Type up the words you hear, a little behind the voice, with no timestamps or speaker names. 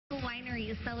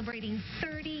Winery is celebrating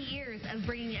 30 years of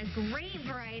bringing a great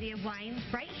variety of wines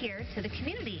right here to the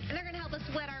community. And they're going to help us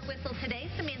wet our whistle today.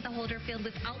 Samantha Holderfield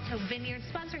with Alto Vineyards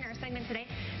sponsoring our segment today.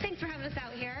 Thanks for having us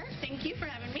out here. Thank you for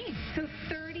having me. So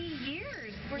 30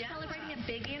 years. We're celebrating a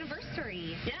big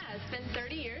anniversary. Yeah, it's been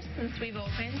 30 years since we've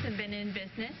opened and been in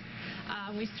business.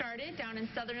 We started down in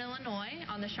southern Illinois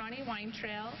on the Shawnee Wine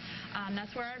Trail.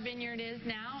 That's where our vineyard is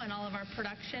now, and all of our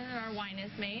production and our wine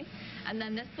is made. And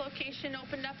then this location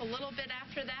opened up a little bit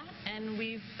after that, and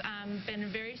we've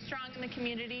been very strong in the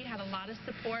community, had a lot of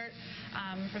support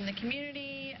from the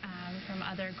community, from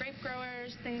other grape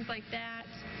growers, things like that.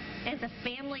 It's a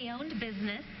family-owned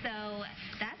business, so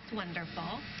that's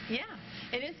wonderful. Yeah,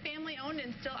 it is family-owned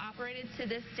and still operated to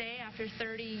this day after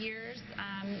 30 years.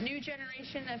 New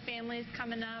generation of families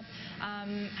coming up,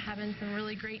 having some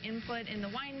really great input in the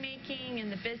winemaking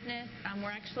and the business.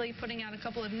 We're actually putting out a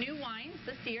couple of new wines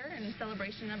this year in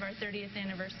celebration of our 30th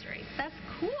anniversary. That's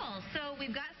cool. So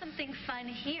we've got something fun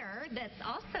here that's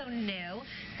also new.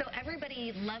 So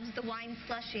everybody loves the wine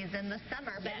slushies in the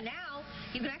summer, but now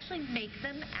you can actually make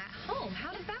them at home.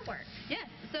 How does that work? Yes,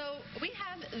 so we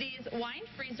have these wine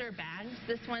freezer bags.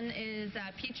 This one is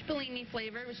peach Bellini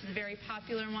flavor, which is a very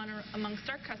popular one amongst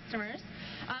our customers.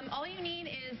 All you need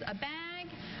is a bag,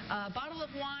 a bottle of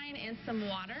wine, and some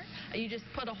water. You just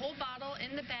put a whole bottle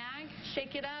in the bag,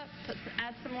 shake it up,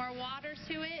 add some more water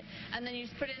to it, and then you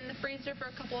just put it in the freezer for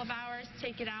a couple of hours,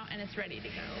 take it out, and it's ready to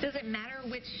go. Does it matter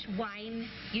which wine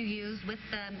you use with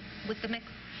the mix?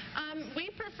 We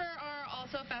prefer our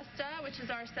Alto Festa, which is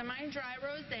our semi-dry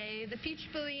rosé. The peach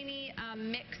Bellini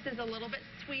mix is a little bit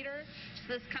sweeter,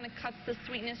 so this kind of cuts the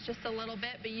sweetness just a little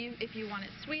bit. But if you want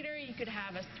it sweeter, you could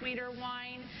have a sweeter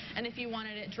wine, and if you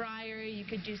wanted it drier, you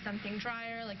could do something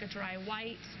drier, like a dry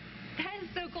white. That is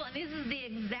so cool. And this is the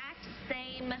exact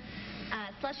same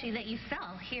slushie that you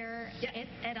sell here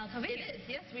at Alto Vineyards. It is,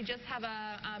 yes. We just have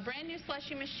a brand new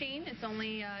slushie machine. It's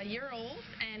only a year old,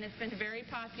 and it's been very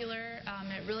popular.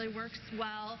 It really works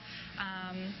well.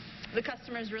 The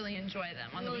customers really enjoy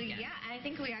them on the weekend. Yeah, I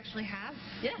think we actually have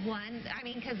one. I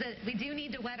mean, because we do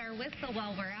need to wet our whistle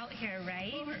while we're out here,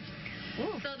 right?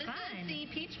 Ooh, so this is the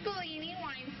peach Bellini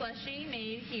wine slushie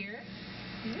made here.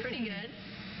 It's pretty good.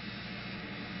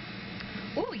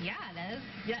 Oh, yeah, it is.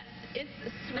 Yes, it's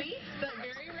sweet but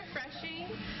very refreshing.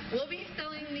 We'll be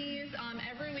selling these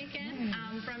every weekend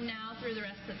from now through the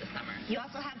rest of the summer. You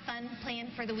also have fun planned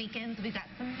for the weekends. We've got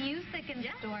some music in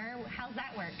store. How's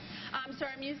that work? So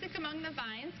our Music Among the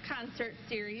Vines concert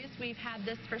series, we've had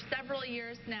this for several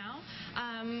years now.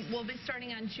 We'll be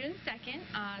starting on June 2nd.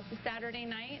 It's a Saturday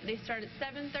night. They start at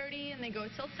 7:30 and they go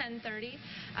till 10:30.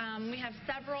 We have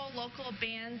several local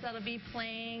bands that'll be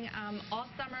playing all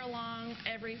summer long,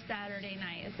 every Saturday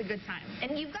night. It's a good time.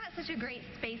 And you've got such a great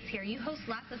space here. You host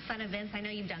lots of fun events. I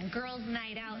know you've done girls'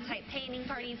 night out type painting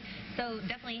parties. So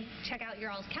definitely check out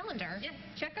your all's calendar. Yes,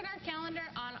 check out our calendar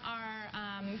on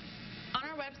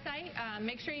our website.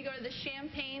 Make sure you go to the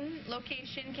Champaign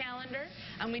location calendar.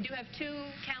 We do have 2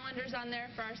 calendars on there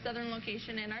for our southern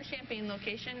location and our Champaign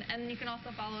location, and you can also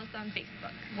follow us on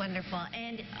Facebook. Wonderful.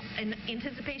 And in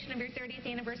anticipation of your 30th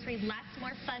anniversary, lots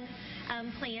more fun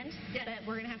planned, but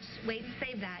we're going to have to wait and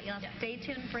save that. You'll have to stay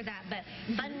tuned for that. But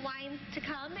fun wines to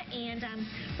come, and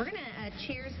we're going to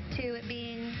cheers to it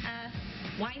being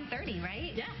Wine 30,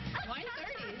 right? Yeah, Wine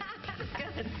 30.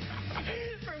 Good.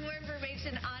 For more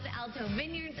information on Alto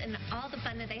Vineyards and all the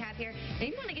fun that they have here, if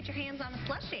you want to get your hands on a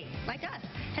slushie like us,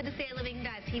 head to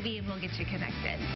stayliving.tv and we'll get you connected.